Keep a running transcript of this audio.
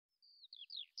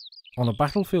On a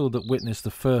battlefield that witnessed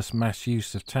the first mass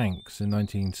use of tanks in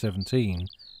 1917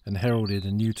 and heralded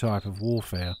a new type of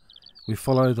warfare, we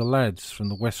follow the lads from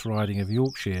the West Riding of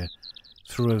Yorkshire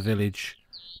through a village,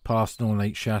 past an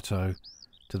ornate chateau,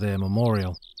 to their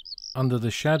memorial. Under the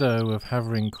shadow of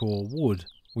Havrincourt Wood,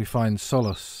 we find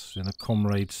solace in a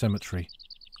Comrade cemetery,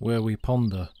 where we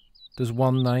ponder, does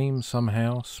one name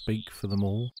somehow speak for them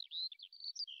all?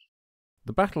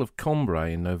 The Battle of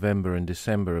Cambrai in November and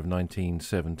December of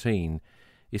 1917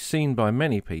 is seen by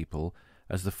many people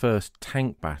as the first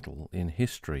tank battle in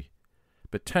history,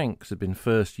 but tanks had been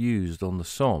first used on the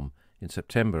Somme in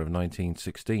September of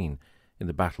 1916 in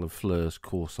the Battle of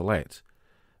Flers-Courcelette,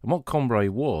 and what Cambrai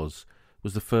was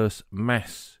the first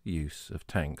mass use of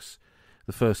tanks,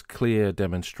 the first clear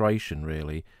demonstration,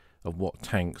 really, of what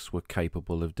tanks were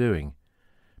capable of doing.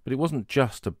 But it wasn't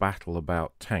just a battle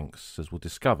about tanks, as we'll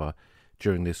discover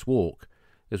during this walk,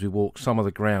 as we walk some of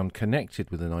the ground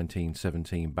connected with the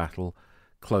 1917 battle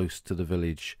close to the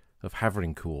village of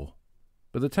Havrincourt.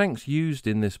 But the tanks used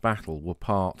in this battle were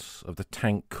parts of the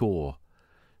Tank Corps,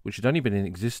 which had only been in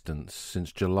existence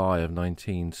since July of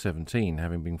 1917,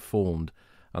 having been formed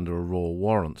under a royal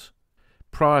warrant.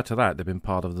 Prior to that, they'd been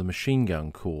part of the Machine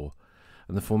Gun Corps,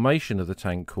 and the formation of the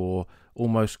Tank Corps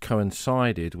almost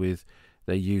coincided with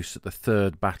their use at the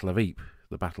Third Battle of Ypres,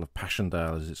 the Battle of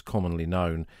Passchendaele as it's commonly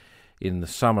known, in the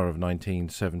summer of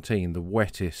 1917, the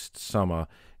wettest summer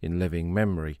in living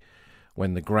memory,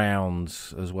 when the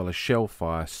grounds as well as shell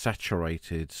fire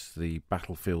saturated the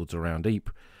battlefields around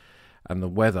Ypres, and the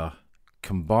weather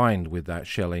combined with that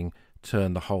shelling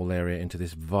turned the whole area into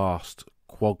this vast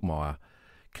quagmire,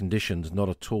 conditions not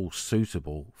at all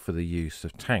suitable for the use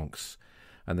of tanks.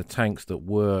 And the tanks that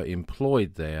were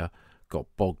employed there got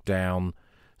bogged down.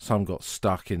 Some got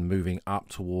stuck in moving up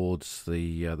towards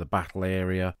the battle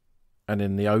area, and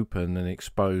in the open and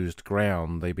exposed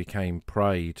ground they became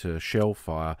prey to shell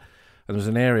fire. And there was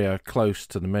an area close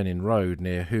to the Menin Road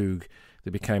near Hooge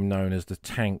that became known as the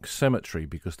Tank Cemetery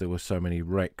because there were so many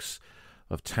wrecks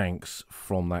of tanks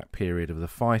from that period of the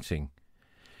fighting.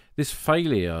 This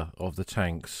failure of the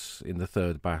tanks in the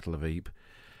Third Battle of Ypres,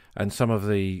 and some of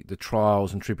the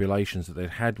trials and tribulations that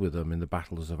they'd had with them in the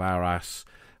battles of Arras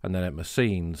and then at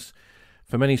Messines,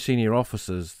 for many senior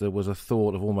officers there was a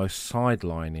thought of almost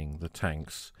sidelining the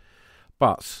tanks.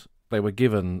 But they were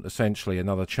given essentially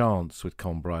another chance with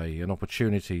Cambrai, an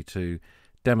opportunity to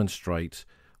demonstrate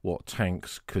what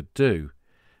tanks could do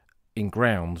in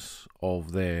grounds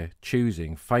of their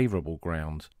choosing, favourable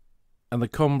ground. And the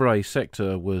Cambrai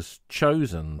sector was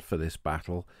chosen for this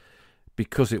battle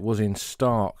because it was in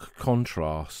stark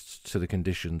contrast to the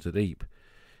conditions at Ypres.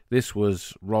 This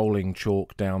was rolling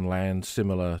chalk downland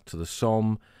similar to the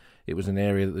Somme. It was an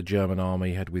area that the German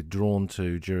army had withdrawn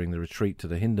to during the retreat to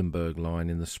the Hindenburg Line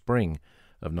in the spring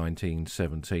of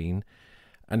 1917,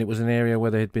 and it was an area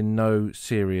where there had been no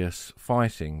serious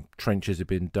fighting. Trenches had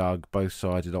been dug, both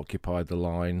sides had occupied the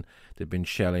line, there'd been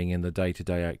shelling in the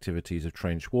day-to-day activities of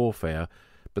trench warfare,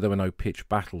 but there were no pitched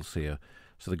battles here.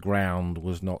 So the ground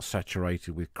was not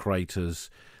saturated with craters,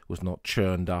 was not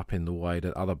churned up in the way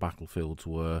that other battlefields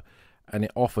were, and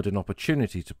it offered an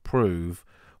opportunity to prove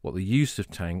what the use of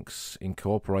tanks, in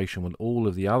cooperation with all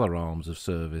of the other arms of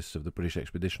service of the British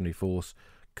Expeditionary Force,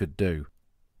 could do.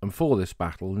 And for this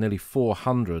battle, nearly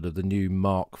 400 of the new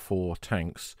Mark IV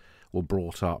tanks were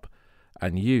brought up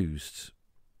and used.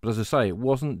 But as I say, it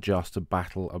wasn't just a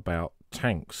battle about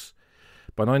tanks.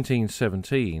 By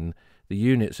 1917, the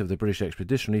units of the British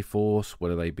Expeditionary Force,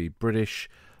 whether they be British,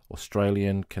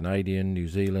 Australian, Canadian, New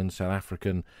Zealand, South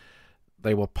African,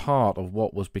 they were part of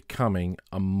what was becoming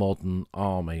a modern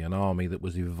army, an army that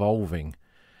was evolving.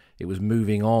 It was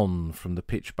moving on from the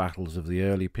pitched battles of the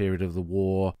early period of the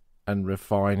war and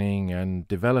refining and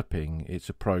developing its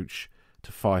approach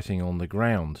to fighting on the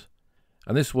ground.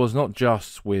 And this was not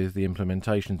just with the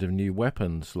implementations of new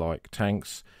weapons like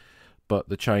tanks, but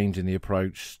the change in the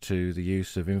approach to the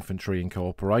use of infantry in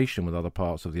cooperation with other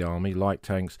parts of the army, like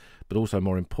tanks, but also,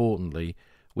 more importantly,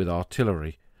 with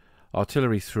artillery.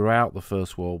 Artillery throughout the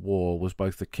First World War was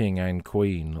both the king and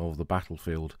queen of the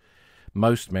battlefield.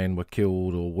 Most men were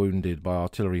killed or wounded by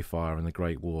artillery fire in the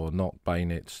Great War, not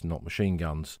bayonets, not machine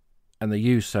guns. And the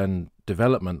use and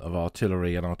development of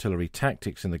artillery and artillery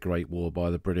tactics in the Great War by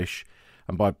the British,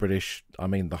 and by British I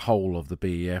mean the whole of the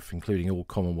BEF, including all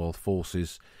Commonwealth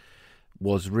forces,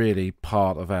 was really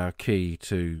part of our key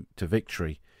to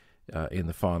victory in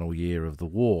the final year of the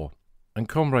war. And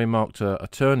Cambrai marked a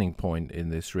turning point in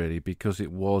this, really, because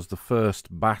it was the first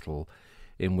battle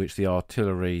in which the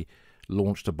artillery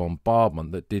launched a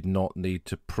bombardment that did not need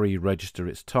to pre-register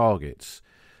its targets.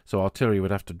 So artillery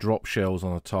would have to drop shells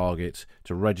on a target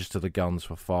to register the guns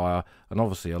for fire, and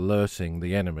obviously alerting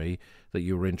the enemy that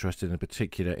you were interested in a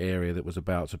particular area that was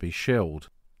about to be shelled.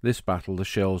 This battle, the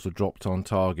shells were dropped on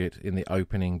target in the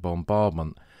opening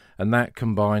bombardment, and that,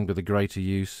 combined with the greater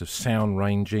use of sound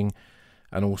ranging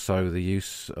and also the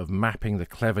use of mapping, the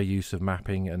clever use of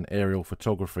mapping and aerial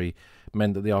photography,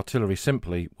 meant that the artillery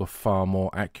simply were far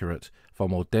more accurate, far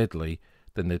more deadly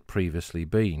than they'd previously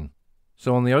been.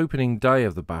 So on the opening day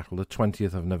of the battle, the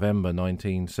 20th of November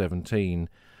 1917,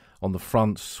 on the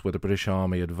fronts where the British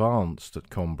Army advanced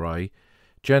at Cambrai,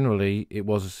 generally it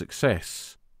was a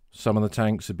success. Some of the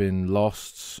tanks had been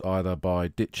lost either by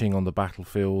ditching on the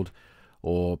battlefield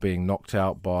or being knocked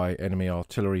out by enemy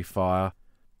artillery fire.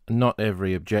 Not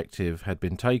every objective had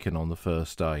been taken on the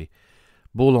first day.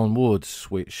 Havrincourt Wood,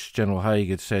 which General Haig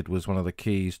had said was one of the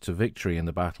keys to victory in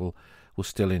the battle, was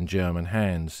still in German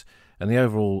hands, and the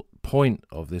overall point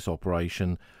of this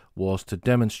operation was to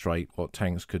demonstrate what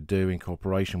tanks could do in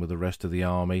cooperation with the rest of the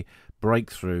army,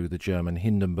 break through the German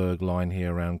Hindenburg line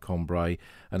here around Cambrai,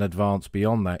 and advance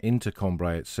beyond that into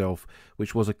Cambrai itself,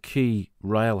 which was a key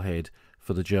railhead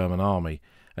for the German army,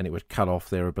 and it would cut off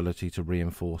their ability to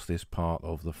reinforce this part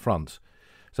of the front.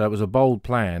 So it was a bold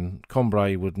plan.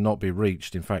 Cambrai would not be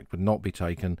reached, in fact would not be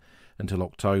taken until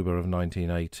October of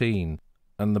 1918,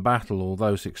 and the battle,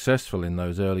 although successful in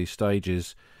those early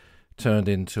stages, turned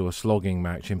into a slogging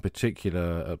match, in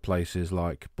particular at places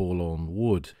like Havrincourt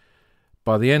Wood.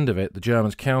 By the end of it, the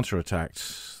Germans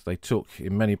counter-attacked. They took,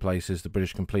 in many places, the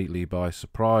British completely by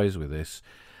surprise with this,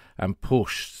 and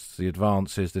pushed the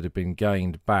advances that had been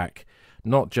gained back,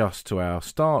 not just to our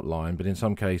start line, but in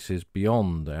some cases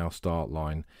beyond our start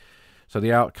line. So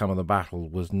the outcome of the battle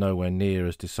was nowhere near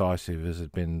as decisive as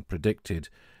had been predicted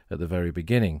at the very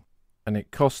beginning, and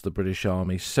it cost the British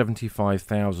Army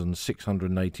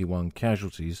 75,681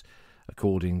 casualties,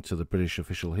 according to the British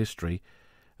official history,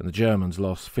 and the Germans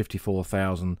lost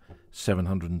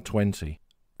 54,720.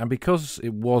 And because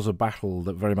it was a battle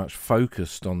that very much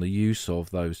focused on the use of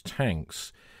those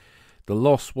tanks, the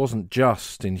loss wasn't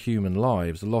just in human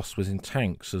lives, the loss was in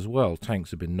tanks as well. Tanks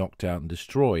had been knocked out and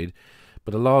destroyed,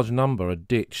 but a large number had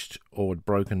ditched or had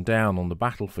broken down on the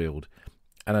battlefield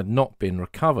and had not been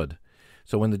recovered.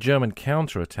 So when the German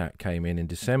counter-attack came in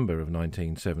December of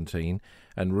 1917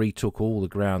 and retook all the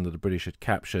ground that the British had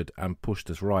captured and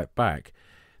pushed us right back,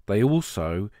 they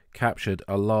also captured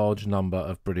a large number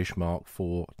of British Mark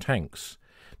IV tanks.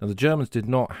 Now, the Germans did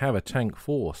not have a tank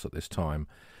force at this time,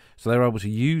 so they were able to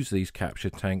use these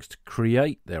captured tanks to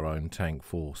create their own tank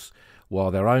force,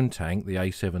 while their own tank, the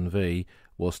A7V,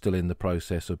 was still in the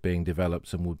process of being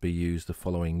developed and would be used the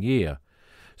following year.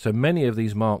 So many of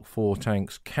these Mark IV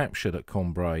tanks captured at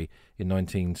Cambrai in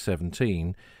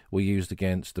 1917 were used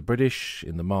against the British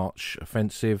in the March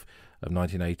offensive of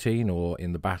 1918 or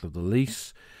in the Battle of the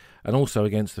Lys, and also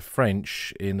against the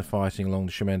French in the fighting along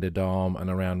the Chemin des Dames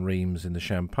and around Reims in the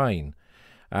Champagne.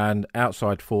 And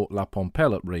outside Fort La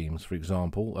Pompelle at Reims, for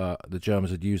example, the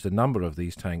Germans had used a number of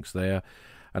these tanks there,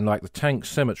 and like the tank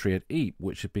cemetery at Ypres,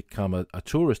 which had become a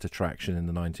tourist attraction in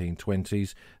the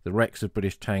 1920s, the wrecks of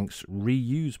British tanks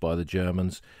reused by the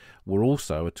Germans were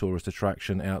also a tourist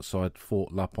attraction outside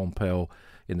Fort La Pompelle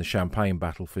in the Champagne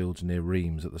battlefields near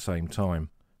Reims at the same time.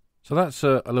 So that's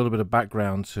a little bit of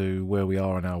background to where we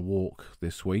are in our walk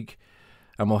this week,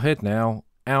 and we'll head now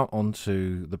out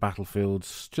onto the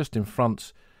battlefields just in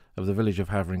front of the village of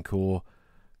Havrincourt,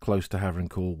 close to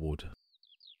Havrincourt Wood.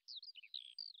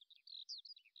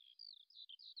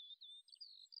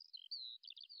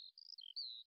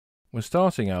 We're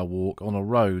starting our walk on a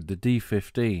road, the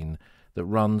D15, that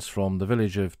runs from the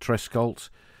village of Trescolt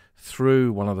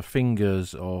through one of the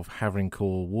fingers of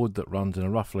Havrincourt Wood that runs in a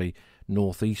roughly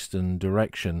northeastern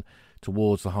direction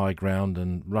towards the high ground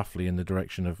and roughly in the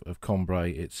direction of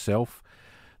Cambrai itself.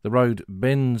 The road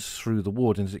bends through the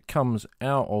wood, and as it comes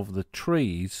out of the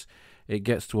trees, it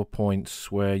gets to a point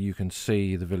where you can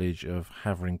see the village of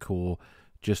Havrincourt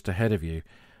just ahead of you.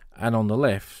 And on the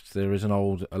left, there is an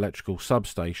old electrical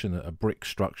substation, a brick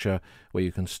structure where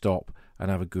you can stop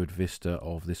and have a good vista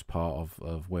of this part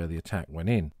of where the attack went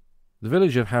in. The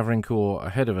village of Havrincourt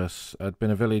ahead of us had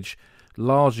been a village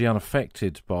largely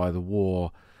unaffected by the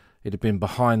war. It had been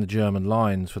behind the German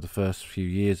lines for the first few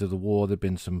years of the war. There had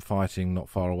been some fighting not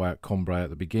far away at Cambrai at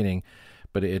the beginning,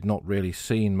 but it had not really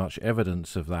seen much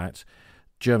evidence of that.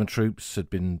 German troops had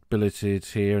been billeted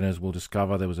here, and as we'll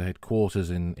discover, there was a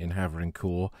headquarters in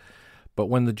Havrincourt. But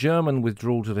when the German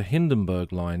withdrawal to the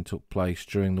Hindenburg line took place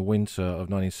during the winter of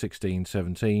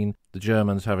 1916-17, the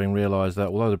Germans, having realised that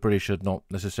although the British had not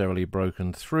necessarily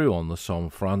broken through on the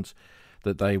Somme front,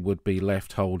 that they would be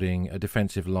left holding a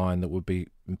defensive line that would be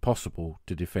impossible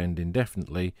to defend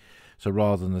indefinitely. So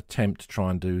rather than attempt to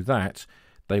try and do that,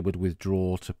 they would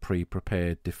withdraw to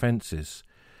pre-prepared defences.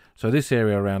 So this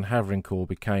area around Havrincourt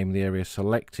became the area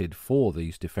selected for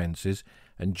these defences,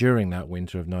 and during that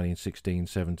winter of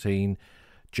 1916-17,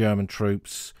 German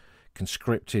troops,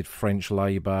 conscripted French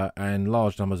labour and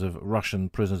large numbers of Russian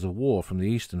prisoners of war from the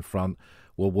Eastern Front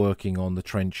were working on the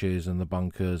trenches and the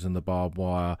bunkers and the barbed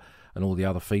wire and all the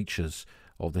other features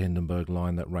of the Hindenburg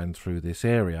Line that ran through this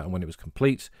area. And when it was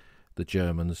complete, the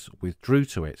Germans withdrew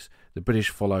to it. The British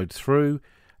followed through.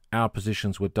 Our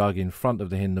positions were dug in front of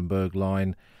the Hindenburg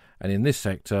Line, and in this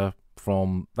sector,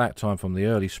 from that time, from the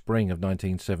early spring of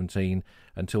 1917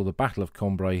 until the Battle of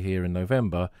Cambrai here in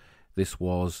November, this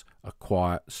was a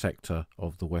quiet sector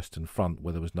of the Western Front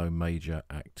where there was no major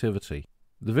activity.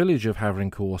 The village of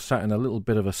Havrincourt sat in a little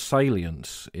bit of a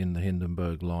salient in the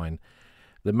Hindenburg Line.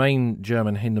 The main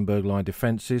German Hindenburg Line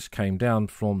defences came down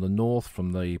from the north,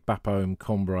 from the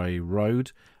Bapaume-Cambrai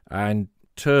road, and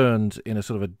turned in a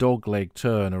sort of a dogleg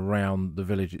turn around the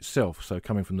village itself. So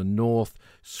coming from the north,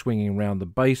 swinging around the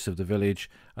base of the village,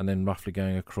 and then roughly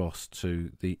going across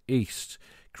to the east,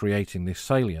 creating this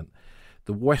salient.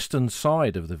 The western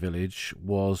side of the village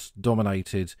was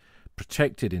dominated,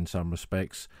 protected in some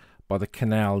respects, by the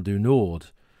Canal du Nord,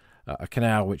 a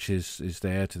canal which is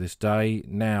there to this day,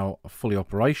 now a fully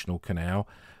operational canal,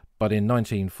 but in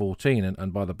 1914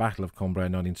 and by the Battle of Cambrai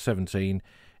in 1917,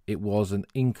 it was an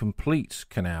incomplete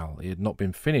canal. It had not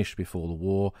been finished before the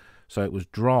war, so it was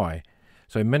dry.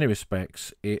 So in many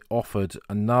respects, it offered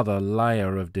another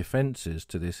layer of defences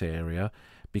to this area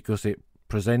because it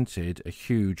presented a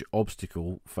huge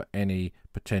obstacle for any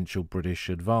potential British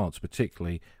advance,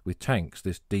 particularly with tanks,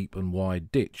 this deep and wide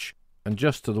ditch. And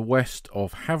just to the west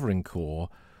of Havrincourt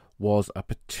was a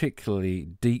particularly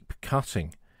deep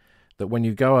cutting that when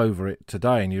you go over it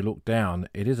today and you look down,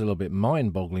 it is a little bit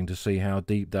mind-boggling to see how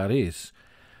deep that is.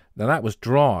 Now that was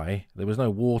dry, there was no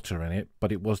water in it,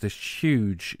 but it was this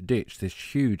huge ditch,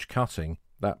 this huge cutting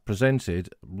that presented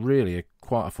really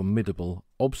quite a formidable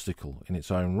obstacle in its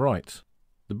own right.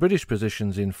 The British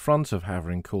positions in front of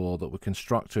Havrincourt that were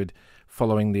constructed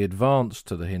following the advance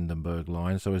to the Hindenburg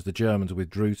Line, so as the Germans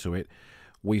withdrew to it,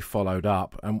 we followed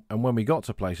up, and when we got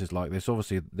to places like this,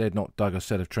 obviously they'd not dug a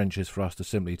set of trenches for us to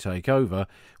simply take over.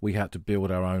 We had to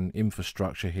build our own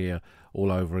infrastructure here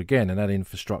all over again, and that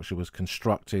infrastructure was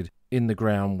constructed in the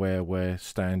ground where we're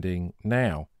standing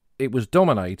now. It was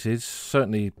dominated,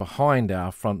 certainly behind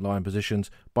our frontline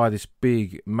positions, by this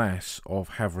big mass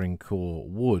of Havrincourt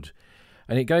Wood,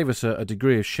 and it gave us a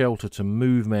degree of shelter to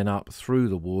move men up through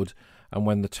the wood. And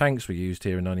when the tanks were used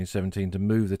here in 1917, to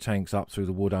move the tanks up through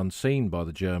the wood unseen by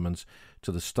the Germans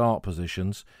to the start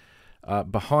positions.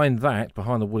 Behind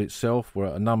the wood itself, were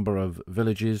a number of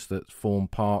villages that form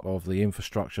part of the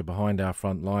infrastructure behind our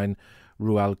front line,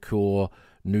 Roualcourt,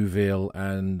 Neuville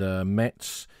and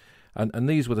Metz. And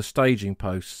these were the staging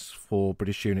posts for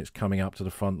British units coming up to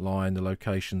the front line, the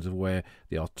locations of where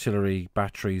the artillery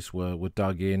batteries were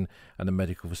dug in, and the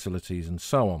medical facilities and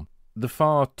so on. The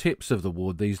far tips of the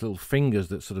wood, these little fingers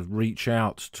that sort of reach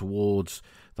out towards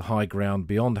the high ground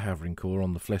beyond Havrincourt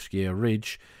on the Flesquières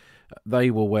Ridge,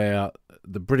 they were where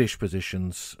the British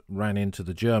positions ran into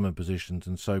the German positions,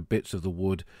 and so bits of the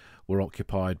wood were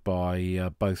occupied by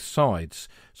both sides.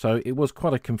 So it was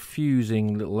quite a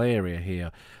confusing little area here.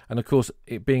 And of course,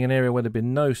 it being an area where there had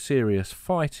been no serious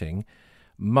fighting,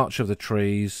 much of the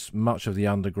trees, much of the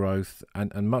undergrowth,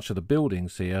 and much of the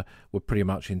buildings here were pretty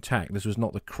much intact. This was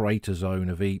not the crater zone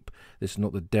of Ypres. This is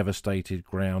not the devastated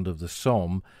ground of the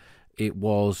Somme. It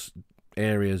was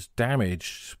areas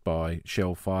damaged by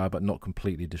shell fire, but not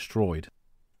completely destroyed.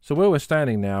 So where we're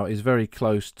standing now is very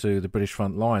close to the British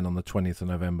front line on the 20th of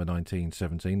November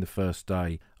 1917, the first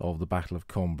day of the Battle of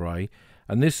Cambrai.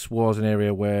 And this was an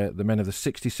area where the men of the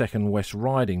 62nd West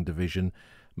Riding Division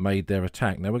made their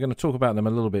attack. Now we're going to talk about them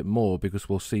a little bit more because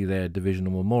we'll see their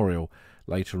divisional memorial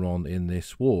later on in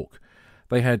this walk.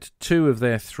 They had 2 of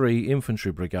their 3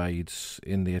 infantry brigades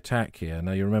in the attack here.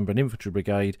 Now you remember an infantry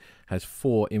brigade has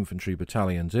 4 infantry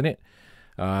battalions in it.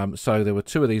 So there were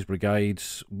 2 of these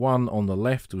brigades. One on the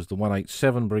left was the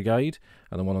 187 Brigade,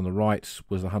 and the one on the right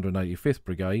was the 185th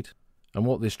Brigade. And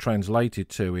what this translated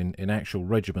to in actual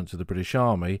regiments of the British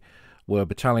Army were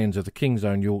battalions of the King's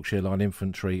Own Yorkshire Line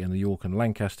Infantry and the York and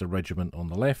Lancaster Regiment on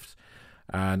the left,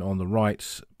 and on the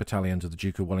right, battalions of the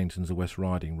Duke of Wellington's the West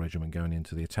Riding Regiment going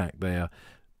into the attack there,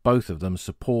 both of them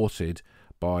supported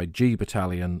by G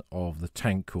Battalion of the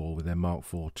Tank Corps with their Mark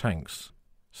IV tanks.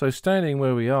 So standing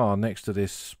where we are next to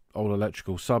this old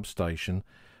electrical substation,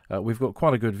 We've got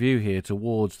quite a good view here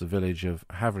towards the village of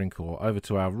Havrincourt. Over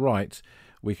to our right,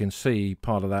 we can see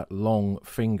part of that long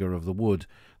finger of the wood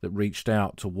that reached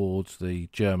out towards the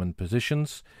German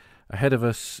positions. Ahead of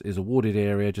us is a wooded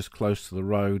area just close to the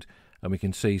road, and we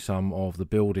can see some of the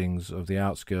buildings of the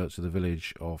outskirts of the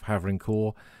village of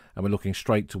Havrincourt, and we're looking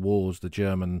straight towards the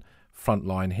German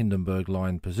frontline Hindenburg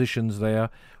line positions there.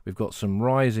 We've got some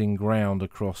rising ground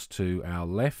across to our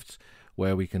left,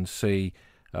 where we can see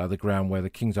the ground where the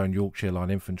King's Own Yorkshire Line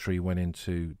infantry went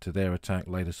into their attack,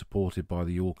 later supported by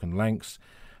the York and Lancs.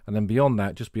 And then beyond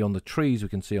that, just beyond the trees, we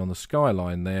can see on the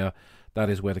skyline there, that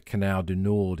is where the Canal du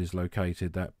Nord is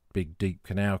located, that big deep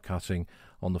canal cutting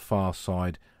on the far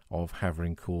side of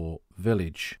Havrincourt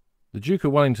village. The Duke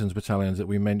of Wellington's battalions that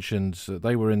we mentioned,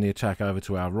 they were in the attack over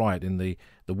to our right in the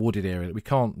wooded area that we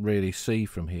can't really see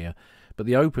from here. But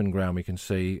the open ground we can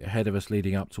see ahead of us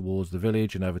leading up towards the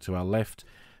village, and over to our left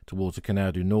towards the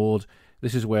Canal du Nord.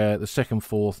 This is where the 2nd,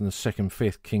 4th and the 2nd,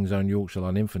 5th King's Own Yorkshire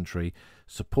Line infantry,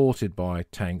 supported by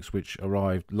tanks which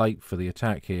arrived late for the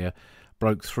attack here,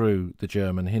 broke through the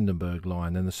German Hindenburg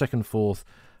line. Then the 2nd, 4th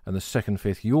and the 2nd,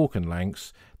 5th York and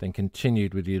Lancs then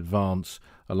continued with the advance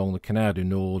along the Canal du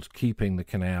Nord, keeping the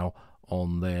canal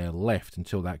on their left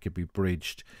until that could be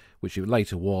bridged, which it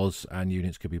later was, and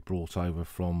units could be brought over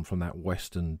from that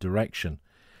western direction.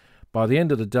 By the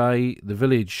end of the day, the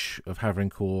village of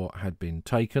Havrincourt had been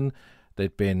taken.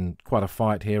 There'd been quite a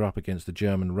fight here up against the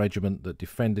German regiment that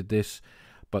defended this,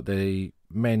 but the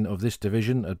men of this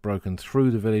division had broken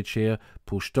through the village here,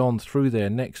 pushed on through their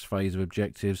next phase of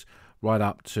objectives, right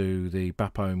up to the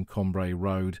Bapaume-Cambrai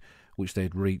road, which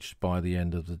they'd reached by the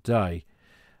end of the day.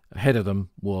 Ahead of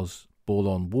them was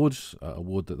Bourlon Wood, a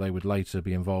wood that they would later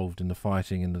be involved in the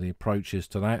fighting and the approaches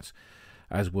to that,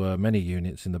 as were many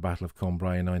units in the Battle of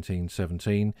Cambrai in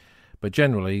 1917, but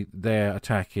generally their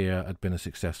attack here had been a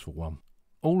successful one.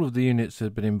 All of the units that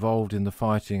had been involved in the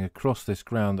fighting across this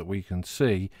ground that we can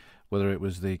see, whether it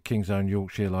was the King's Own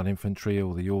Yorkshire Line infantry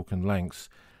or the York and Lancs,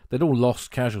 they'd all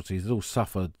lost casualties, they'd all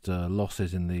suffered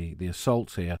losses in the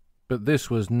assaults here. But this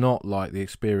was not like the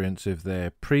experience of their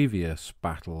previous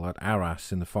battle at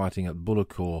Arras in the fighting at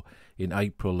Bullecourt in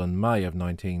April and May of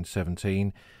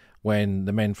 1917, when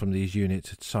the men from these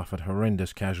units had suffered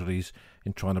horrendous casualties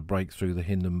in trying to break through the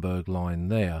Hindenburg line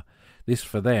there. This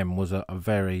for them was a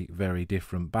very, very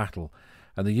different battle,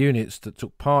 and the units that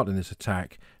took part in this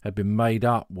attack had been made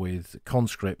up with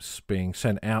conscripts being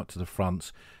sent out to the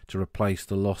front to replace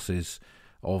the losses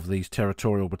of these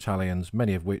territorial battalions,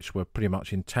 many of which were pretty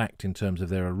much intact in terms of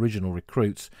their original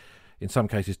recruits, in some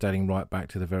cases dating right back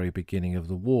to the very beginning of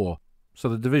the war. So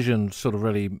the division sort of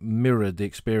really mirrored the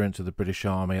experience of the British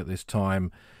Army at this time,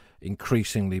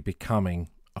 increasingly becoming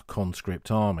a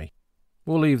conscript army.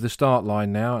 We'll leave the start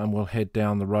line now and we'll head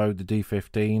down the road, the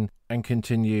D15, and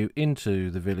continue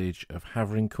into the village of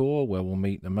Havrincourt, where we'll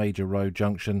meet the major road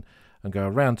junction and go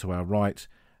around to our right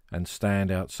and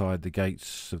stand outside the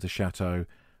gates of the chateau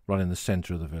right in the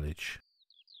centre of the village.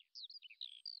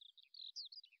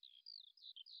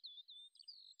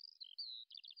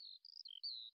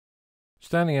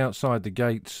 Standing outside the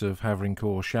gates of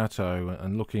Havrincourt Chateau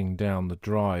and looking down the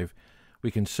drive, we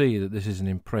can see that this is an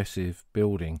impressive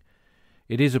building.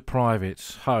 It is a private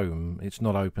home, it's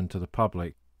not open to the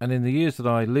public, and in the years that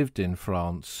I lived in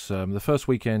France, the first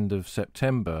weekend of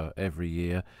September every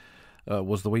year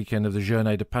was the weekend of the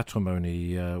Journée de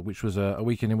Patrimonie, which was a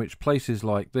weekend in which places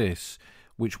like this,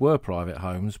 which were private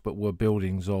homes but were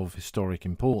buildings of historic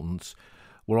importance,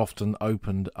 were often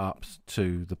opened up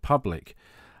to the public.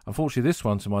 Unfortunately, this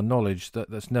one, to my knowledge,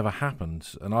 that's never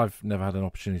happened, and I've never had an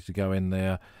opportunity to go in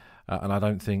there, and I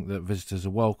don't think that visitors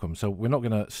are welcome. So we're not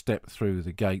going to step through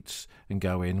the gates and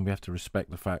go in. We have to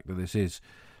respect the fact that this is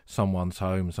someone's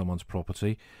home, someone's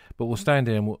property, but we'll stand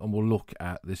here and we'll look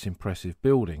at this impressive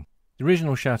building. The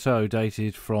original chateau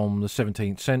dated from the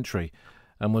 17th century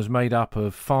and was made up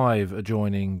of 5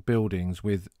 adjoining buildings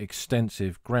with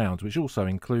extensive grounds, which also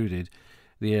included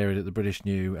the area that the British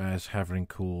knew as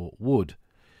Havrincourt Wood.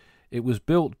 It was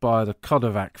built by the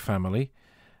Codovac family,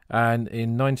 and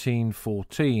in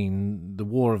 1914 the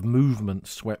War of Movement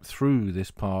swept through this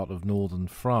part of northern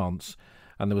France,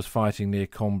 and there was fighting near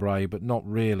Cambrai, but not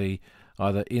really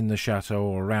either in the chateau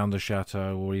or around the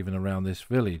chateau or even around this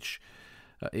village.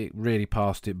 It really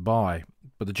passed it by.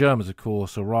 But the Germans, of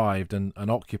course, arrived and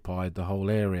occupied the whole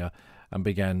area and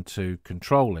began to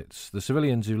control it. The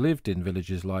civilians who lived in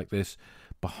villages like this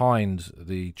behind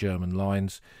the German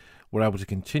lines were able to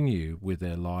continue with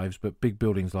their lives, but big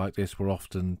buildings like this were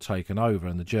often taken over,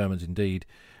 and the Germans indeed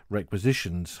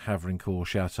requisitioned Havrincourt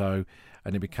Chateau,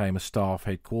 and it became a staff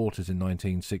headquarters in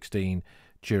 1916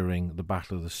 during the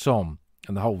Battle of the Somme.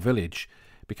 and the whole village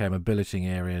became a billeting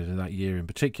area that year in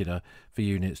particular for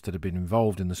units that had been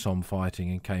involved in the Somme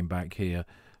fighting and came back here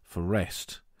for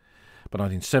rest. By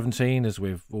 1917, as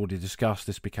we've already discussed,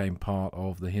 this became part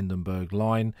of the Hindenburg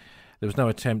Line. There was no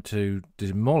attempt to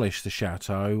demolish the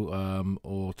chateau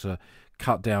or to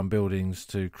cut down buildings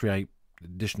to create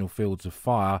additional fields of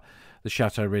fire. The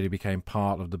chateau really became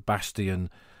part of the bastion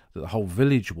that the whole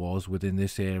village was within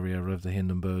this area of the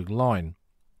Hindenburg Line.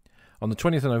 On the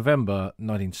 20th of November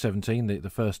 1917, the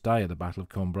first day of the Battle of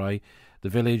Cambrai, the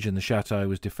village and the chateau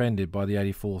was defended by the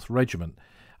 84th Regiment,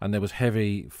 and there was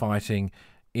heavy fighting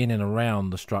in and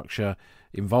around the structure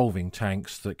involving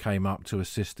tanks that came up to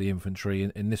assist the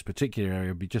infantry in this particular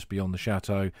area, just beyond the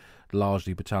chateau,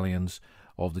 largely battalions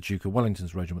of the Duke of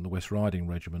Wellington's regiment, the West Riding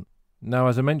Regiment. Now,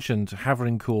 as I mentioned,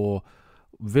 Havrincourt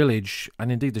village,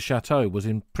 and indeed the chateau, was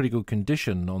in pretty good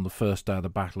condition on the first day of the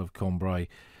Battle of Cambrai.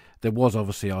 There was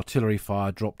obviously artillery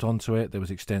fire dropped onto it, there was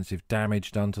extensive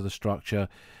damage done to the structure,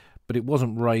 but it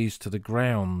wasn't razed to the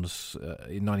grounds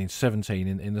in 1917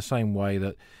 in the same way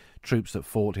that troops that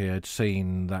fought here had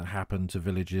seen that happen to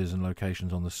villages and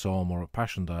locations on the Somme or at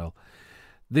Passchendaele.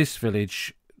 This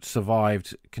village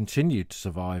continued to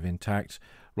survive intact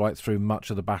right through much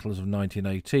of the battles of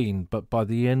 1918, but by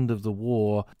the end of the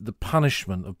war, the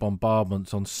punishment of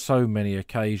bombardments on so many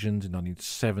occasions in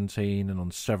 1917 and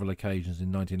on several occasions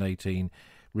in 1918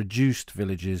 reduced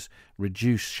villages,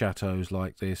 reduced chateaus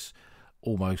like this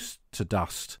almost to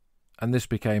dust. And this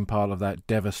became part of that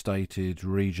devastated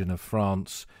region of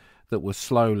France that was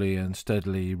slowly and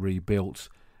steadily rebuilt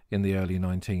in the early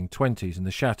 1920s, and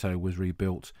the chateau was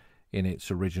rebuilt in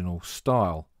its original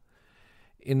style.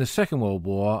 In the Second World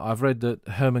War, I've read that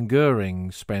Hermann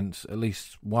Goering spent at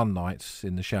least one night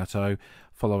in the chateau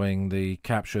following the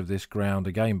capture of this ground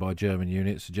again by German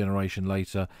units a generation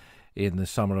later in the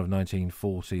summer of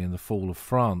 1940 in the fall of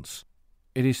France.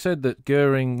 It is said that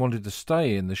Goering wanted to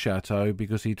stay in the chateau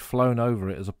because he'd flown over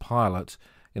it as a pilot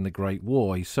in the Great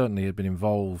War. He certainly had been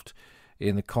involved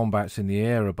in the combats in the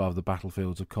air above the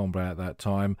battlefields of Cambrai at that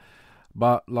time.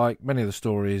 But like many of the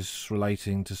stories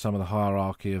relating to some of the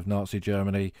hierarchy of Nazi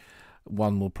Germany,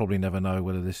 one will probably never know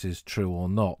whether this is true or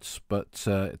not. But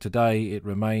today it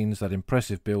remains that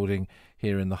impressive building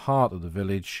here in the heart of the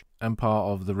village and part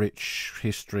of the rich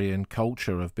history and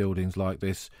culture of buildings like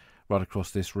this right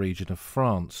across this region of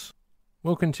France.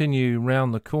 We'll continue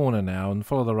round the corner now and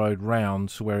follow the road round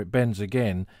to where it bends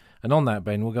again, and on that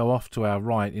bend we'll go off to our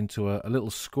right into a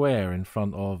little square in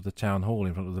front of the town hall,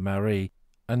 in front of the mairie.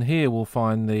 And here we'll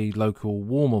find the local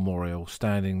war memorial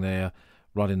standing there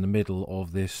right in the middle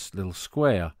of this little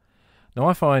square. Now,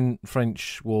 I find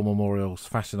French war memorials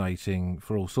fascinating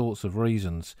for all sorts of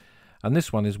reasons, and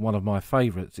this one is one of my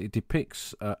favourites. It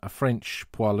depicts a French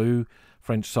poilu,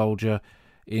 French soldier,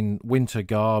 in winter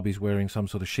garb. He's wearing some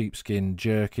sort of sheepskin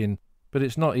jerkin, but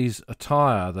it's not his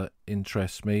attire that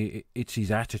interests me, it's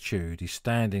his attitude. He's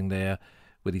standing there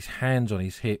with his hands on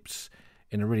his hips,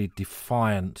 in a really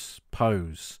defiant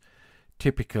pose,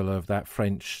 typical of that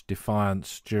French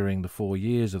defiance during the 4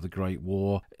 years of the Great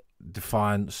War,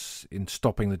 defiance in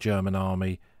stopping the German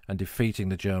army and defeating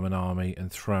the German army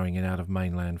and throwing it out of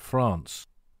mainland France.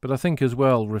 But I think as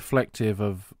well reflective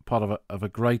of part of a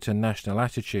greater national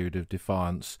attitude of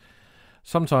defiance.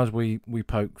 Sometimes we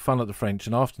poke fun at the French,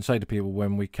 and I often say to people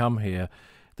when we come here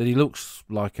that he looks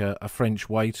like a French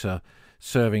waiter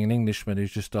serving an Englishman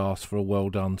who's just asked for a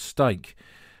well-done steak.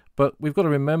 But we've got to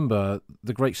remember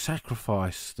the great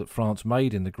sacrifice that France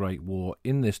made in the Great War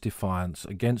in this defiance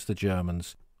against the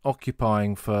Germans,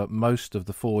 occupying for most of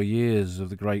the 4 years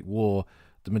of the Great War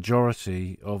the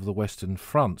majority of the Western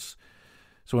fronts.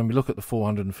 So when we look at the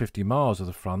 450 miles of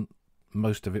the front,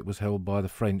 most of it was held by the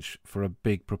French for a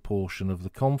big proportion of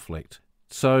the conflict.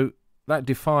 So that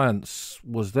defiance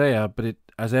was there, but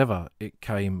as ever, it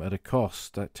came at a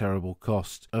cost, that terrible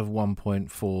cost of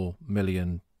 1.4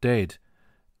 million dead.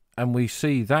 And we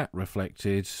see that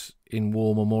reflected in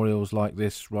war memorials like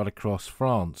this right across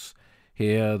France.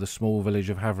 Here, the small village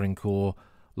of Havrincourt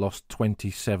lost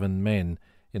 27 men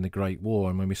in the Great War,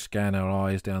 and when we scan our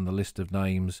eyes down the list of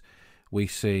names, we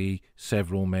see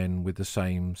several men with the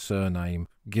same surname,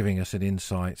 giving us an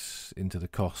insight into the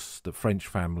costs that French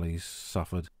families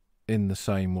suffered in the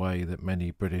same way that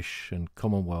many British and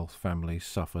Commonwealth families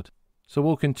suffered. So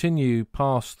we'll continue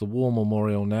past the war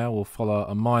memorial now. We'll follow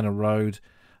a minor road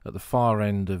at the far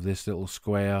end of this little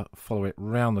square, follow it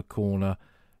round the corner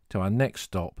to our next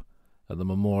stop at the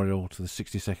memorial to the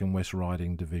 62nd West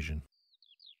Riding Division.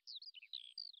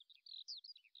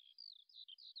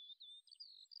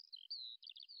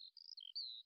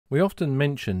 We often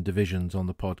mention divisions on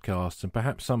the podcast, and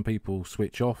perhaps some people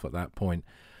switch off at that point,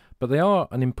 but they are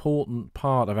an important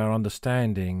part of our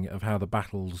understanding of how the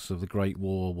battles of the Great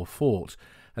War were fought,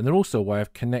 and they're also a way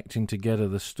of connecting together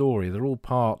the story. They're all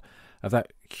part of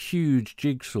that huge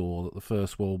jigsaw that the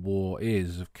First World War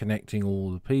is, of connecting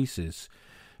all the pieces,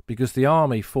 because the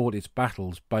army fought its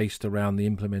battles based around the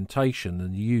implementation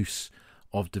and use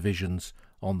of divisions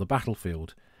on the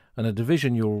battlefield. And a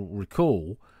division, you'll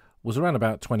recall, was around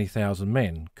about 20,000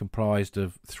 men, comprised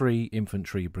of 3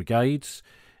 infantry brigades,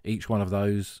 each one of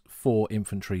those 4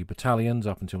 infantry battalions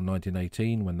up until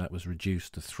 1918, when that was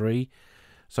reduced to 3.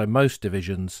 So most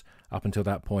divisions up until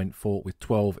that point fought with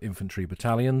 12 infantry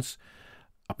battalions,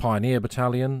 a pioneer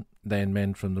battalion, then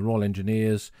men from the Royal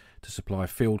Engineers to supply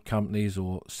field companies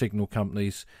or signal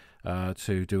companies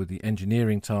to do the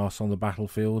engineering tasks on the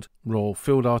battlefield, Royal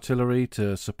Field Artillery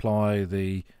to supply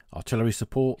the artillery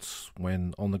supports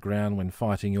when on the ground when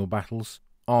fighting your battles,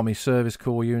 Army Service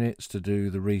Corps units to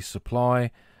do the resupply,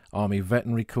 Army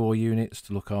Veterinary Corps units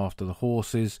to look after the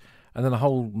horses, and then a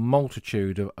whole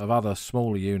multitude of other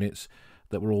smaller units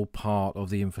that were all part of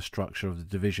the infrastructure of the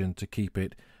division to keep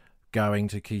it going,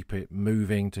 to keep it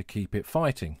moving, to keep it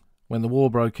fighting. When the war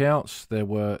broke out, there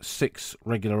were 6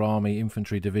 regular army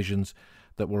infantry divisions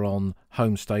that were on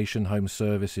home station, home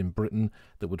service in Britain,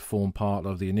 that would form part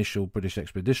of the initial British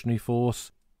Expeditionary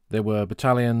Force. There were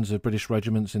battalions of British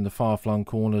regiments in the far-flung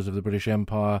corners of the British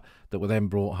Empire that were then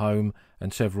brought home,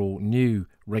 and several new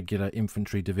regular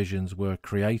infantry divisions were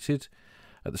created.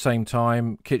 At the same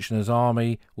time, Kitchener's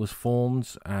army was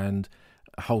formed, and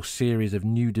a whole series of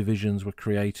new divisions were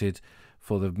created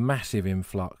for the massive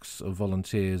influx of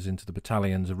volunteers into the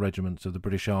battalions of regiments of the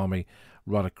British Army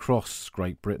right across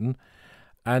Great Britain.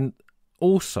 And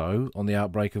also, on the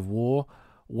outbreak of war,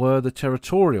 were the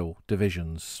territorial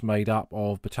divisions, made up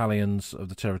of battalions of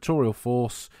the territorial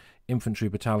force, infantry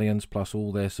battalions plus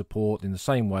all their support in the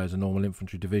same way as a normal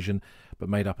infantry division, but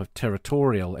made up of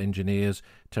territorial engineers,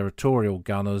 territorial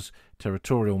gunners,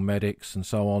 territorial medics and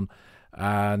so on,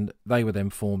 and they were then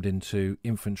formed into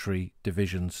infantry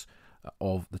divisions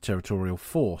of the territorial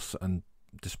force and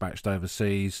dispatched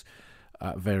overseas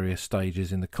at various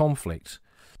stages in the conflict.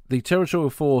 The territorial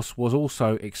force was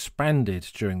also expanded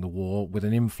during the war with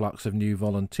an influx of new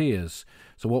volunteers.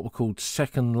 So what were called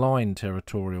second-line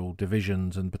territorial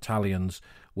divisions and battalions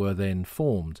were then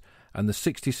formed. And the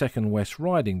 62nd West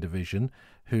Riding Division,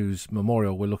 whose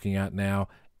memorial we're looking at now,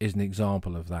 is an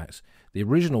example of that. The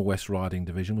original West Riding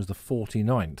Division was the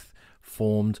 49th,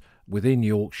 formed within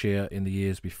Yorkshire in the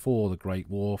years before the Great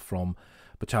War from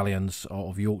battalions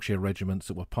of Yorkshire regiments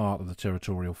that were part of the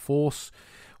territorial force.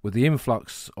 With the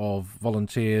influx of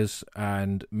volunteers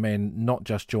and men not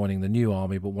just joining the new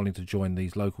army but wanting to join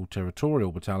these local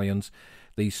territorial battalions,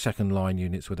 these second-line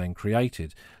units were then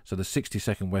created. So the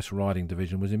 62nd West Riding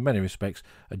Division was in many respects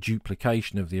a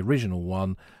duplication of the original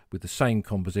one, with the same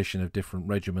composition of different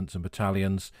regiments and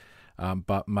battalions,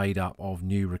 but made up of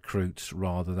new recruits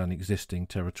rather than existing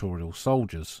territorial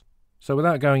soldiers. So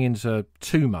without going into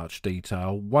too much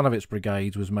detail, one of its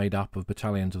brigades was made up of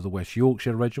battalions of the West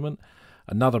Yorkshire Regiment.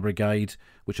 Another brigade,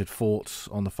 which had fought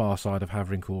on the far side of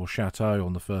Havrincourt chateau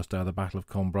on the first day of the Battle of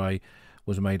Cambrai,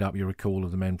 was made up, you recall,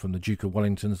 of the men from the Duke of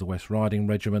Wellington's, the West Riding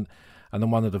Regiment, and the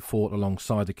one that had fought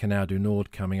alongside the Canal du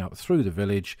Nord coming up through the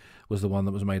village was the one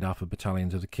that was made up of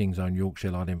battalions of the King's Own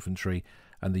Yorkshire Light Infantry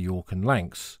and the York and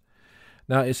Lancs.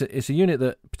 Now, it's a unit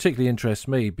that particularly interests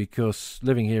me because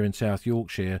living here in South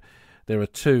Yorkshire, there are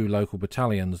 2 local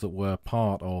battalions that were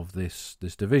part of this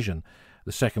division,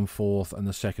 the 2nd 4th and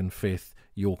the 2nd 5th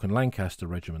York and Lancaster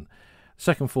Regiment.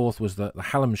 2nd 4th was the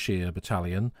Hallamshire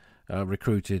Battalion,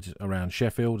 recruited around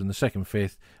Sheffield, and the 2nd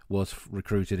 5th was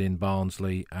recruited in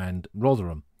Barnsley and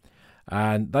Rotherham.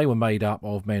 And they were made up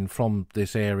of men from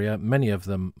this area, many of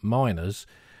them miners,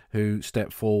 who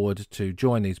stepped forward to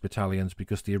join these battalions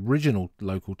because the original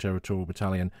local territorial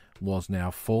battalion was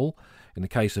now full. In the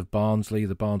case of Barnsley,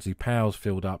 the Barnsley POWs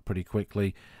filled up pretty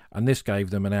quickly, and this gave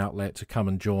them an outlet to come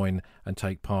and join and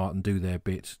take part and do their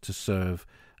bit to serve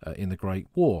in the Great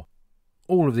War.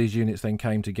 All of these units then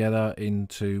came together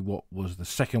into what was the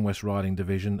 2nd West Riding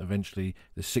Division, eventually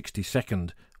the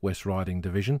 62nd West Riding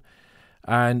Division,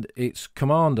 and its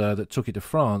commander that took it to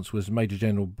France was Major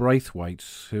General Braithwaite,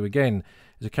 who again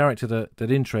is a character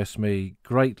that interests me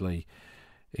greatly.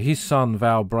 His son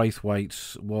Val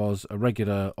Braithwaite was a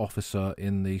regular officer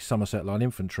in the Somerset Line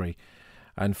Infantry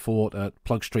and fought at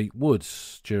Plugstreet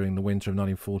Woods during the winter of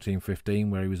 1914-15,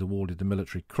 where he was awarded the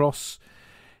Military Cross.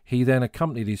 He then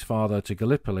accompanied his father to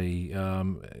Gallipoli,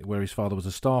 where his father was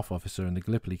a staff officer in the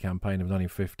Gallipoli campaign of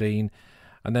 1915,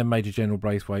 and then Major General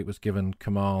Braithwaite was given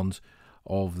command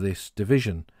of this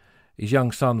division. His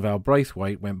young son Val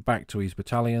Braithwaite went back to his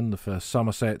battalion, the 1st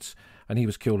Somersets, and he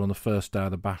was killed on the first day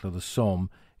of the Battle of the Somme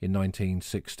in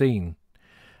 1916.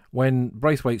 When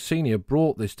Braithwaite Sr.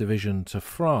 brought this division to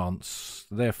France,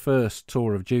 their first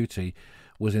tour of duty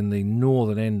was in the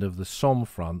northern end of the Somme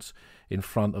front, in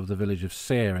front of the village of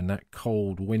Serres in that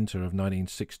cold winter of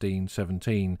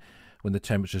 1916-17, when the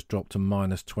temperatures dropped to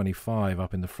 -25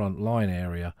 up in the front line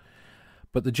area.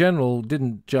 But the general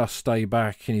didn't just stay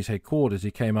back in his headquarters.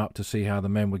 He came up to see how the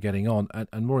men were getting on,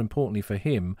 and more importantly for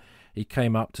him, he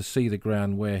came up to see the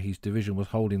ground where his division was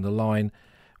holding the line,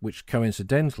 which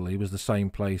coincidentally was the same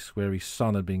place where his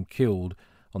son had been killed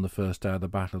on the first day of the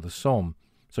Battle of the Somme.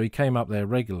 So he came up there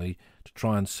regularly to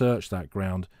try and search that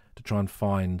ground, to try and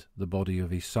find the body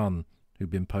of his son, who'd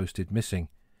been posted missing.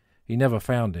 He never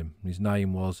found him. His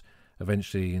name was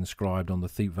eventually inscribed on the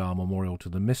Thiepval Memorial to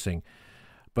the Missing.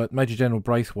 But Major General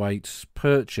Braithwaite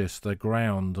purchased the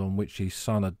ground on which his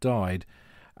son had died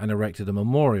and erected a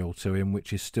memorial to him,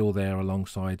 which is still there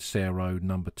alongside Serres Road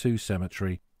No. 2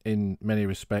 Cemetery. In many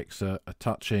respects, a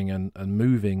touching and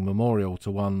moving memorial to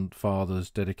one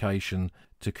father's dedication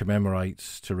to commemorate,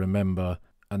 to remember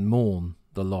and mourn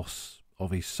the loss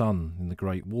of his son in the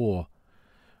Great War.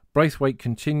 Braithwaite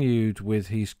continued with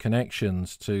his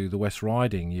connections to the West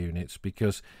Riding units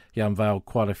because he unveiled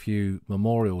quite a few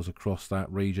memorials across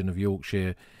that region of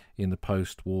Yorkshire in the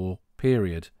post-war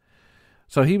period.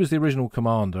 So he was the original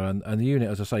commander, and the unit,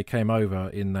 as I say, came over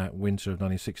in that winter of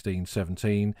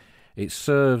 1916-17. It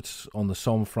served on the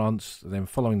Somme front, then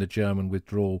following the German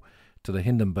withdrawal to the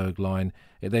Hindenburg Line,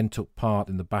 it then took part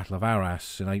in the Battle of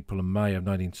Arras in April and May of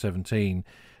 1917,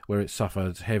 where it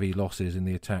suffered heavy losses in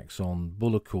the attacks on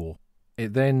Bullecourt.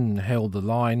 It then held the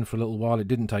line for a little while. It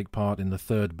didn't take part in the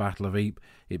Third Battle of Ypres.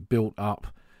 It built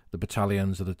up the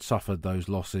battalions that had suffered those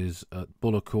losses at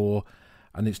Bullecourt,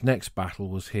 and its next battle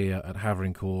was here at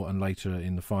Havrincourt and later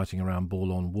in the fighting around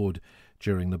Havrincourt Wood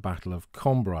during the Battle of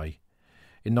Cambrai.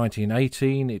 In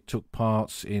 1918, it took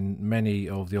part in many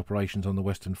of the operations on the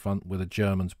Western Front where the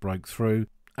Germans broke through,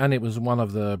 and it was one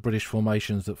of the British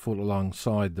formations that fought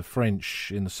alongside the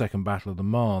French in the Second Battle of the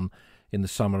Marne in the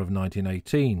summer of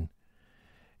 1918.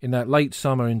 In that late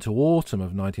summer into autumn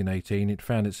of 1918, it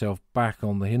found itself back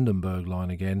on the Hindenburg Line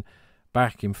again,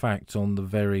 back in fact on the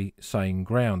very same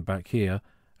ground, back here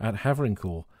at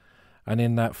Havrincourt. And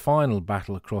in that final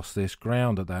battle across this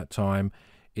ground at that time,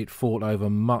 it fought over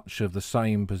much of the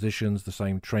same positions, the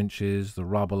same trenches, the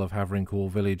rubble of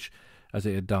Havrincourt village as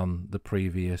it had done the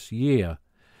previous year.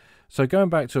 So going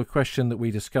back to a question that we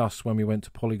discussed when we went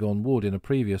to Polygon Wood in a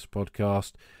previous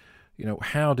podcast,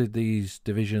 how did these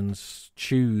divisions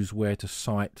choose where to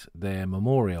site their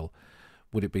memorial?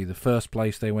 Would it be the first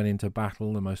place they went into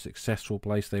battle, the most successful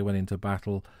place they went into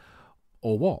battle,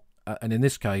 or what? And in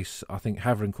this case, I think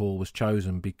Havrincourt was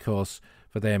chosen because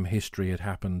for them history had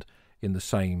happened in the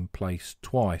same place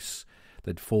twice.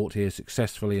 They'd fought here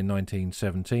successfully in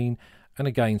 1917 and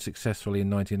again successfully in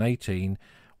 1918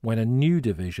 when a new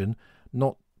division,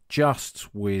 not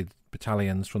just with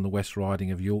battalions from the West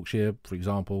Riding of Yorkshire, for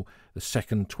example, the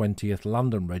 2nd 20th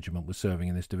London Regiment was serving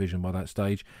in this division by that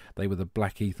stage. They were the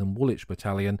Blackheath and Woolwich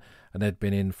Battalion, and they'd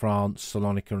been in France,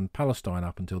 Salonika and Palestine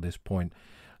up until this point.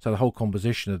 So the whole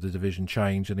composition of the division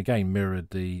changed and again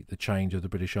mirrored the change of the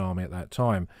British Army at that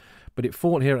time. But it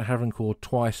fought here at Havrincourt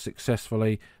twice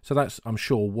successfully, so that's, I'm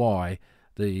sure, why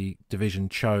the division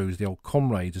chose, the old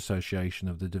Comrades Association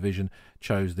of the division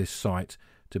chose this site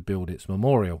to build its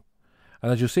memorial.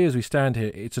 And as you'll see as we stand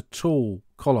here, it's a tall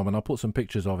column, and I'll put some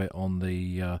pictures of it on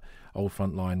the Old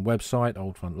Front Line website,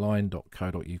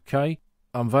 oldfrontline.co.uk.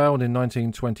 Unveiled in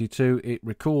 1922, it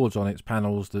records on its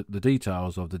panels the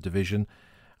details of the division,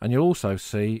 and you'll also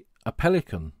see a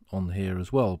pelican on here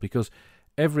as well, because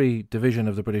every division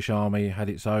of the British Army had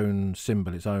its own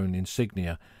symbol, its own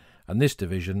insignia, and this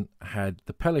division had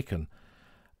the pelican.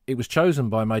 It was chosen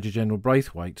by Major General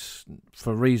Braithwaite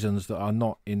for reasons that are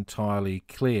not entirely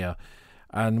clear,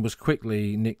 and was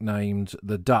quickly nicknamed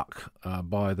the Duck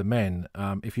by the men.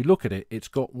 If you look at it, it's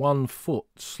got one foot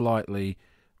slightly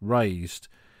raised,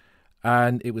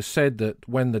 and it was said that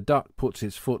when the duck puts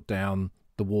its foot down,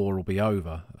 the war will be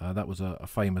over. That was a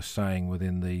famous saying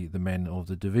within the men of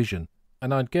the division.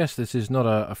 And I'd guess this is not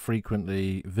a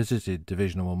frequently visited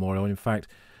divisional memorial. In fact,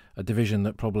 a division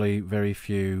that probably very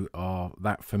few are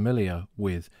that familiar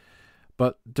with.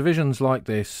 But divisions like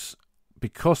this,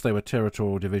 because they were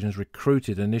territorial divisions,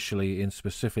 recruited initially in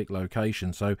specific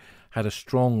locations, so had a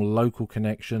strong local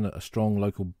connection, a strong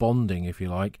local bonding, if you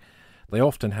like. They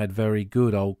often had very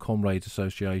good old comrades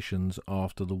associations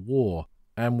after the war.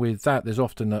 And with that, there's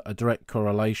often a direct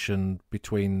correlation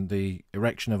between the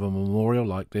erection of a memorial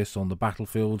like this on the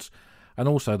battlefields and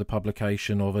also the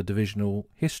publication of a divisional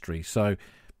history. So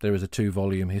there is a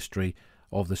 2-volume history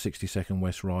of the 62nd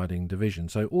West Riding Division.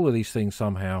 So all of these things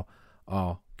somehow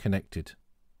are connected.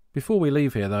 Before we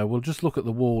leave here, though, we'll just look at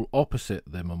the wall opposite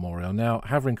the memorial. Now,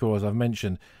 Havrincourt, as I've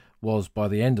mentioned, was by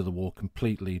the end of the war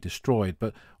completely destroyed,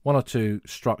 but 1 or 2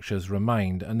 structures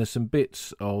remained, and there's some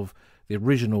bits of the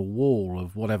original wall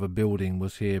of whatever building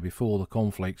was here before the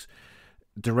conflicts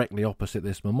directly opposite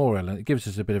this memorial, and it gives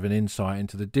us a bit of an insight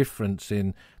into the difference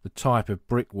in the type of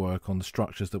brickwork on the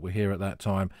structures that were here at that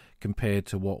time compared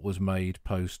to what was made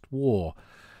post-war.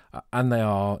 And they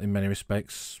are, in many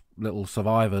respects, little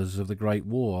survivors of the Great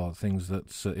War, things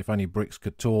that, if only bricks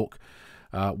could talk,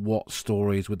 what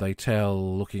stories would they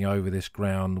tell looking over this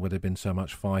ground where there'd been so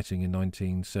much fighting in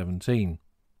 1917.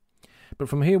 But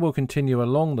from here we'll continue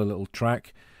along the little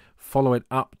track, follow it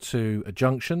up to a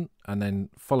junction, and then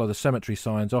follow the cemetery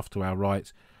signs off to our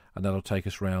right, and that'll take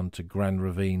us round to Grand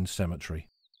Ravine Cemetery.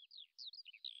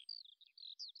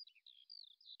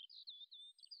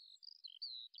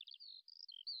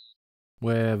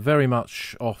 We're very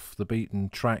much off the beaten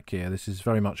track here. This is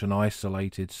very much an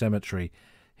isolated cemetery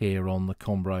here on the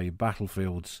Cambrai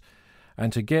battlefields.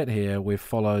 And to get here, we've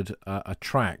followed a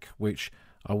track which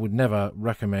I would never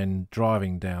recommend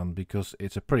driving down because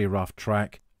it's a pretty rough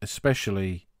track,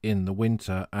 especially in the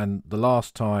winter. And the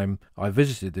last time I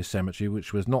visited this cemetery,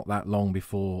 which was not that long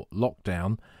before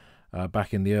lockdown,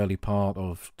 back in the early part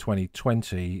of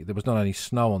 2020, there was not only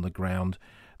snow on the ground,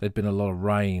 there'd been a lot of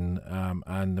rain,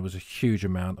 and there was a huge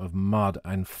amount of mud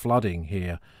and flooding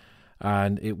here.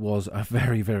 And it was a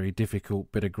very, very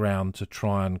difficult bit of ground to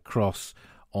try and cross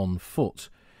on foot.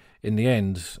 In the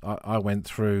end, I went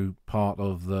through part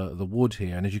of the wood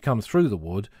here, and as you come through the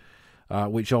wood,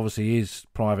 which obviously is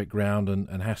private ground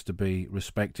and has to be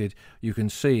respected, you can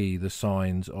see the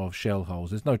signs of shell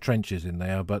holes. There's no trenches in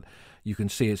there, but you can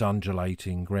see it's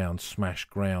undulating ground,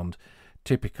 smashed ground,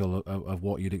 typical of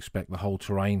what you'd expect the whole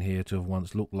terrain here to have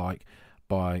once looked like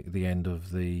by the end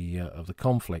of the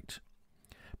conflict.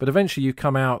 But eventually you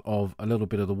come out of a little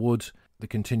bit of the wood, the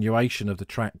continuation of the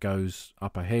track goes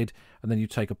up ahead, and then you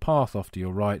take a path off to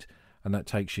your right, and that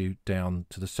takes you down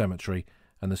to the cemetery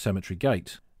and the cemetery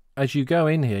gate. As you go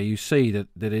in here, you see that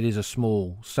it is a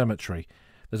small cemetery.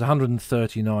 There's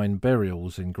 139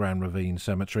 burials in Grand Ravine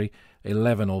Cemetery,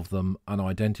 11 of them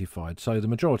unidentified, so the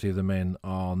majority of the men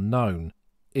are known.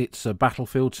 It's a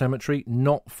battlefield cemetery,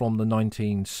 not from the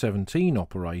 1917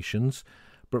 operations,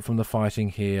 but from the fighting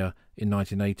here in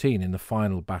 1918 in the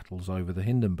final battles over the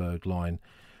Hindenburg Line.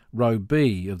 Row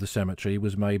B of the cemetery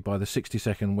was made by the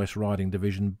 62nd West Riding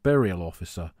Division burial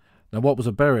officer. Now, what was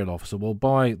a burial officer? Well,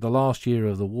 by the last year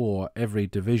of the war, every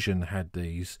division had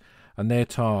these, and their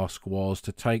task was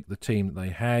to take the team that they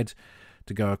had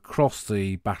to go across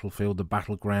the battlefield, the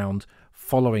battleground,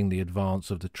 following the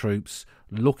advance of the troops,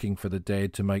 looking for the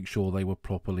dead to make sure they were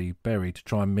properly buried, to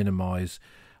try and minimise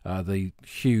the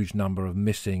huge number of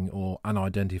missing or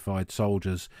unidentified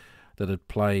soldiers that had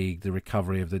plagued the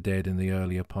recovery of the dead in the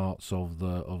earlier parts of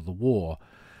the war.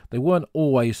 They weren't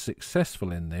always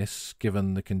successful in this,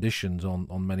 given the conditions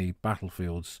on many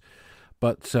battlefields,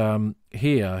 but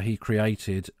here he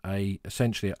created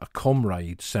essentially a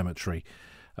Comrade cemetery,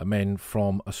 men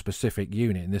from a specific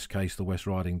unit, in this case the West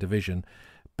Riding Division,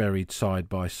 buried side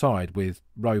by side, with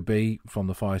Row B from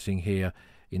the fighting here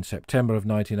in September of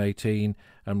 1918,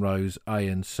 and rows A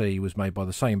and C was made by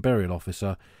the same burial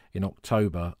officer in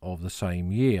October of the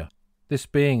same year. This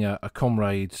being a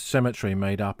Comrade cemetery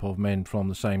made up of men from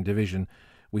the same division,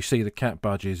 we see the cap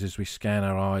budges as we scan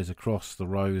our eyes across the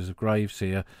rows of graves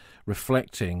here,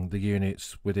 reflecting the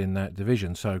units within that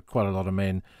division. So quite a lot of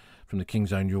men from the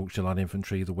King's Own Yorkshire Light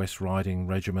Infantry, the West Riding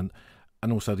Regiment,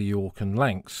 and also the York and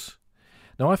Lancs.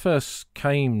 Now, I first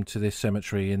came to this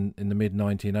cemetery in the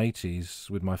mid-1980s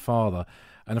with my father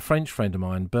and a French friend of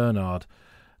mine, Bernard,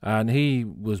 and he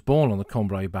was born on the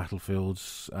Cambrai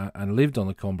battlefields and lived on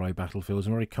the Cambrai battlefields,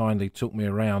 and very kindly took me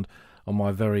around on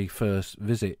my very first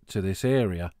visit to this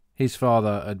area. His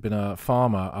father had been a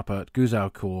farmer up at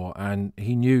Havrincourt, and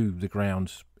he knew the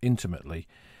grounds intimately.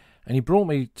 And he brought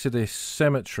me to this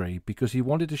cemetery because he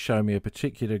wanted to show me a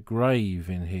particular grave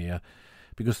in here,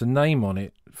 because the name on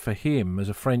it, for him as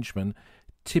a Frenchman,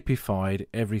 typified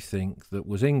everything that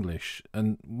was English.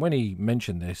 And when he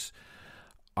mentioned this,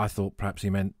 I thought perhaps he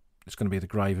meant it's going to be the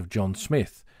grave of John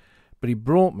Smith. But he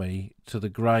brought me to the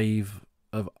grave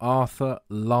of Arthur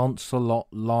Lancelot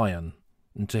Lyon.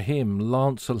 And to him,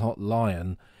 Lancelot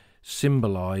Lyon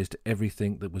symbolised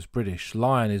everything that was British.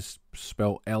 Lyon is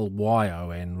spelt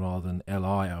Lyon rather than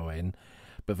Lion.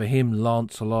 But for him,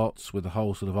 Lancelot, with the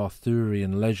whole sort of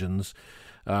Arthurian legends,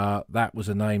 that was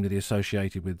a name that he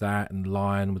associated with that, and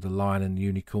lion, with the lion and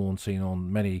unicorn seen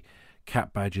on many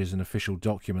cap badges and official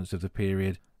documents of the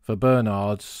period. For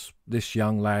Bernard, this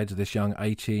young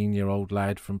 18-year-old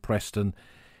lad from Preston,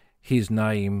 his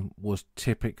name was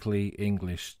typically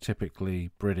English,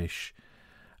 typically British.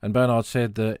 And Bernard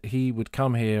said that he would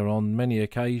come here on many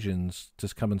occasions to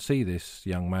come and see this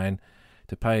young man,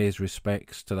 to pay his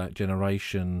respects to that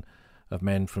generation of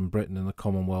men from Britain and the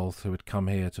Commonwealth who had come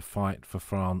here to fight for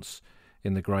France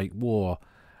in the Great War.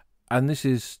 And this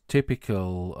is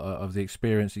typical of the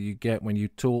experience that you get when you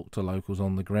talk to locals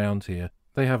on the ground here.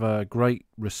 They have a great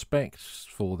respect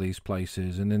for these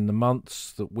places, and in the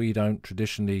months that we don't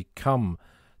traditionally come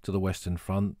to the Western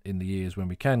Front, in the years when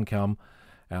we can come,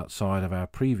 outside of our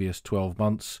previous 12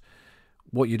 months,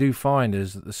 what you do find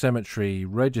is that the cemetery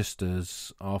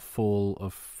registers are full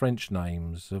of French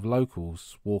names of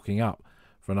locals walking up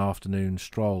for an afternoon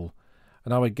stroll.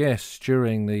 And I would guess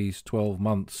during these 12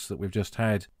 months that we've just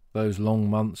had, those long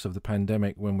months of the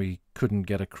pandemic when we couldn't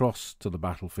get across to the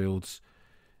battlefields,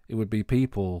 it would be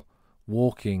people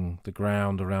walking the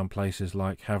ground around places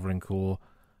like Havrincourt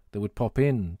that would pop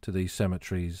in to these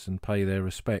cemeteries and pay their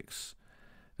respects.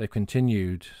 They've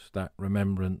continued that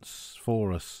remembrance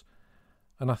for us,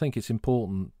 and I think it's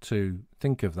important to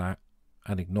think of that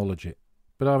and acknowledge it.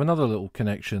 But I have another little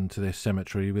connection to this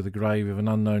cemetery with the grave of an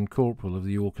unknown corporal of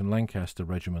the York and Lancaster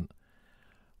Regiment.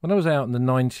 When I was out in the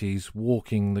 90s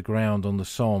walking the ground on the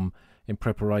Somme in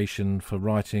preparation for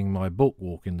writing my book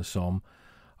Walking the Somme,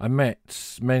 I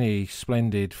met many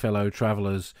splendid fellow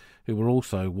travellers who were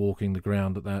also walking the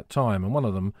ground at that time, and one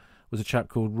of them was a chap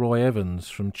called Roy Evans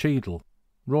from Cheadle.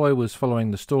 Roy was following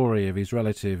the story of his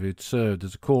relative who'd served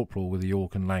as a corporal with the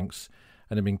York and Lancs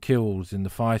and had been killed in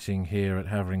the fighting here at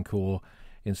Havrincourt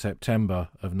in September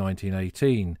of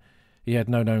 1918. He had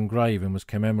no known grave and was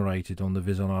commemorated on the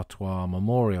Vis-en-Artois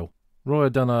Memorial. Roy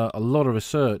had done a lot of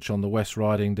research on the West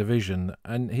Riding Division,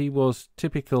 and he was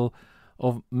typical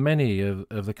of many of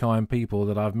the kind people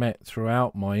that I've met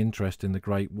throughout my interest in the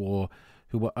Great War,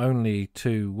 who were only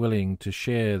too willing to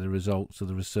share the results of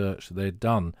the research that they'd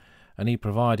done. And he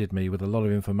provided me with a lot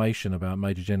of information about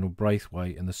Major General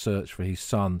Braithwaite and the search for his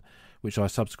son, which I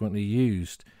subsequently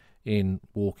used in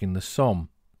Walking the Somme.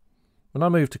 When I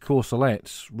moved to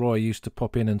Courcelette, Roy used to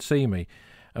pop in and see me,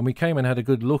 and we came and had a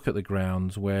good look at the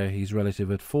grounds where his relative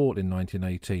had fought in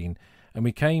 1918, and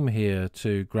we came here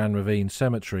to Grand Ravine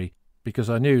Cemetery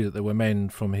because I knew that there were men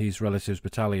from his relative's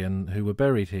battalion who were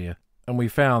buried here, and we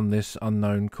found this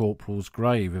unknown corporal's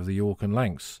grave of the York and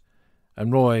Lancs,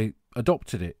 and Roy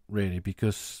adopted it, really,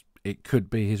 because it could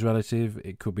be his relative,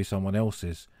 it could be someone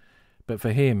else's, but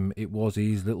for him it was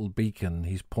his little beacon,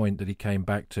 his point that he came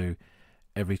back to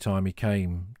every time he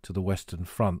came to the Western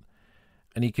Front,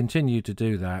 and he continued to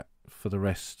do that for the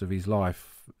rest of his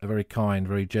life. A very kind,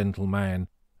 very gentle man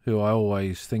who I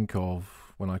always think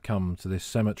of when I come to this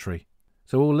cemetery.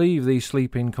 So we'll leave these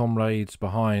sleeping comrades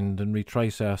behind and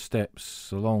retrace our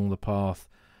steps along the path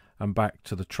and back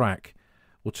to the track.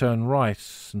 We'll turn right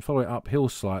and follow it uphill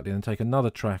slightly and take another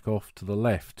track off to the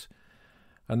left.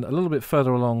 And a little bit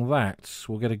further along that,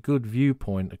 we'll get a good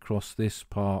viewpoint across this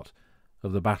part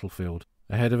of the battlefield.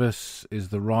 Ahead of us is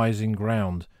the rising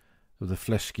ground of the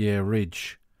Flesquières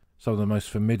Ridge, some of the most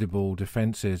formidable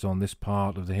defences on this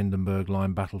part of the Hindenburg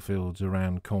Line battlefields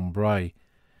around Cambrai.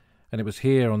 And it was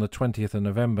here on the 20th of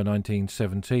November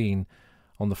 1917,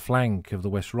 on the flank of the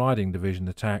West Riding Division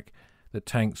attack, that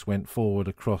tanks went forward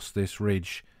across this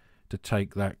ridge to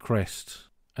take that crest.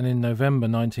 And in November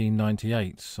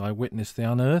 1998, I witnessed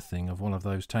the unearthing of one of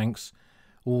those tanks,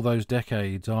 all those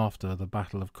decades after the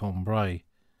Battle of Cambrai.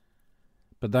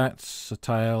 But that's a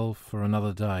tale for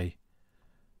another day,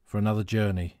 for another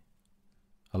journey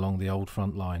along the old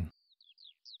front line.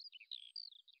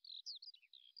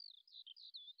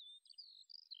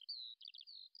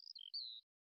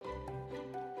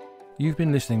 You've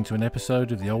been listening to an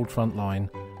episode of The Old Front Line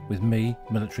with me,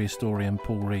 military historian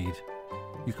Paul Reed.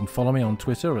 You can follow me on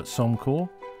Twitter at Somcorps.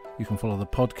 You can follow the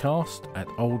podcast at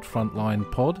Old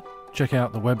Frontline Pod. Check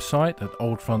out the website at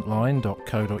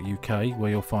oldfrontline.co.uk,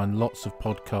 where you'll find lots of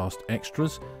podcast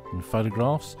extras and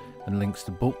photographs and links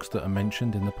to books that are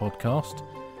mentioned in the podcast.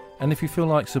 And if you feel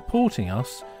like supporting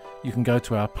us, you can go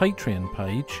to our Patreon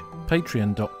page,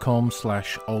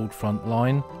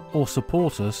 patreon.com/oldfrontline, or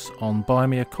support us on Buy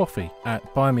Me a Coffee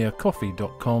at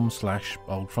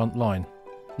buymeacoffee.com/oldfrontline.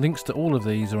 Links to all of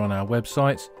these are on our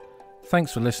website.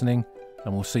 Thanks for listening,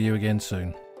 and we'll see you again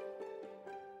soon.